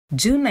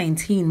June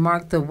 19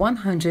 marked the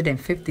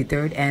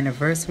 153rd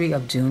anniversary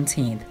of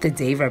Juneteenth. The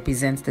day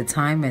represents the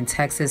time when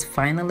Texas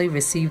finally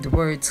received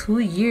word 2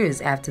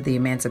 years after the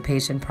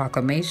Emancipation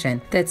Proclamation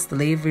that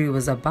slavery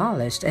was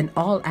abolished and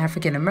all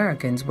African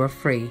Americans were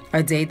free.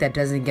 A day that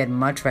doesn't get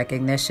much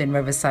recognition,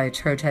 Riverside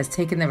Church has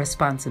taken the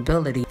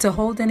responsibility to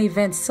hold an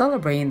event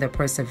celebrating the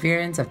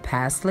perseverance of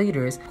past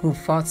leaders who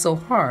fought so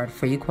hard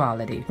for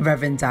equality.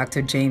 Reverend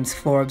Dr. James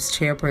Forbes,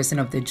 chairperson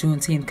of the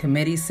Juneteenth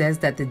Committee, says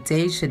that the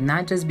day should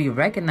not just be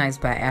recognized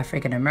by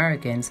African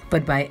Americans,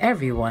 but by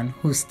everyone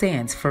who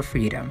stands for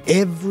freedom.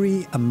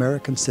 Every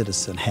American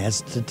citizen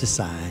has to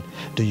decide,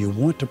 do you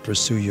want to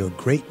pursue your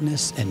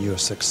greatness and your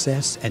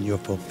success and your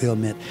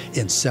fulfillment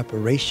in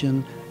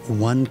separation,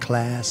 one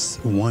class,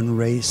 one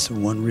race,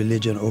 one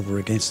religion over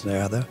against the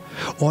other?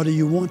 Or do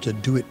you want to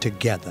do it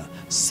together,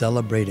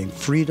 celebrating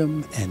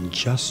freedom and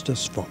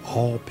justice for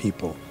all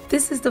people?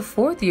 This is the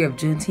 4th year of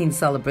Juneteenth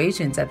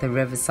celebrations at the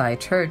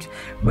Riverside Church,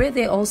 where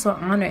they also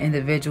honor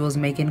individuals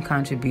making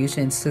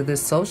contributions to the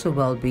social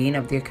well-being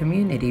of their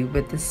community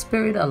with the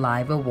Spirit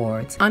Alive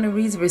Awards.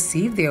 Honorees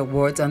received their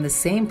awards on the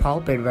same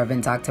pulpit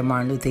Reverend Dr.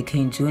 Martin Luther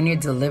King Jr.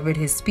 delivered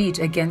his speech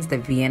against the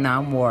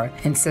Vietnam War,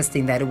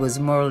 insisting that it was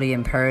morally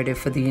imperative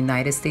for the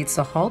United States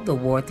to halt the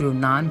war through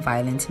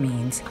non-violent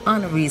means.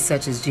 Honorees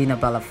such as Gina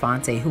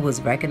Belafonte, who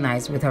was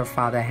recognized with her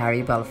father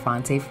Harry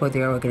Belafonte for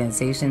their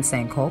organization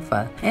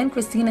Sankofa, and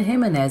Cristina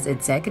Jimenez,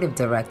 executive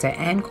director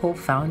and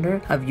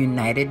co-founder of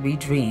United We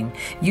Dream,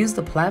 used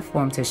the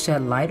platform to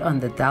shed light on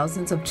the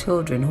thousands of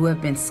children who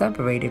have been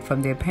separated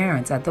from their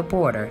parents at the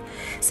border,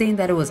 saying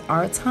that it was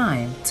our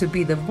time to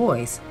be the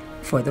voice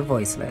for the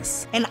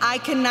voiceless. And I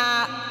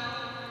cannot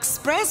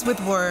express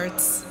with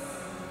words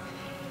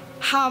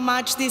how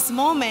much this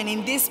moment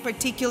in this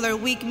particular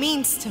week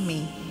means to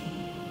me.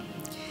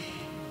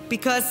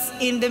 Because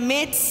in the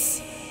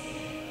midst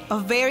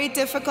of very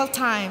difficult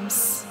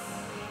times,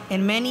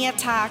 and many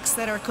attacks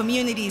that our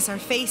communities are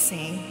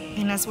facing,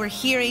 and as we're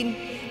hearing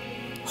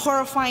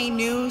horrifying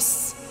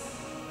news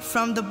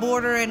from the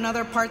border and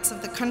other parts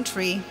of the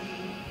country,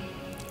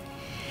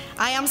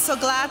 I am so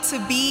glad to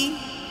be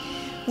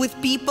with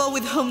people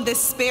with whom the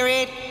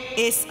Spirit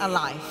is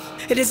alive.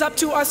 It is up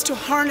to us to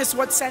harness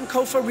what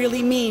Sankofa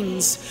really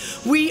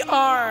means. We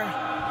are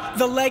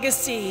the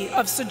legacy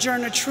of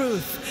Sojourner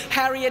Truth,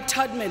 Harriet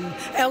Tubman,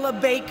 Ella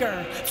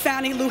Baker,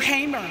 Fannie Lou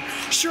Hamer,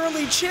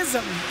 Shirley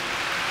Chisholm,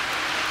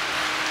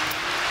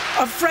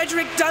 of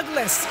Frederick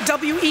Douglass,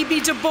 W.E.B.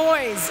 Du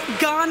Bois,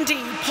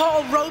 Gandhi,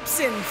 Paul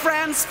Robeson,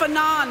 Frantz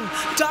Fanon,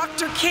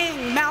 Dr.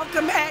 King,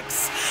 Malcolm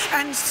X,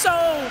 and so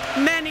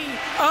many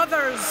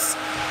others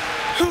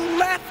who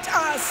left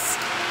us.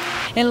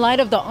 In light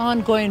of the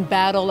ongoing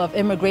battle of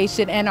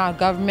immigration and our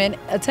government,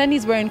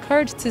 attendees were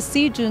encouraged to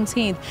see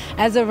Juneteenth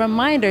as a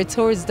reminder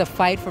towards the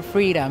fight for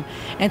freedom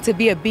and to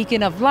be a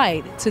beacon of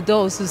light to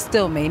those who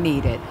still may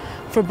need it.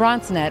 For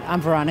Bronxnet, I'm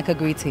Veronica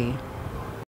Gritti.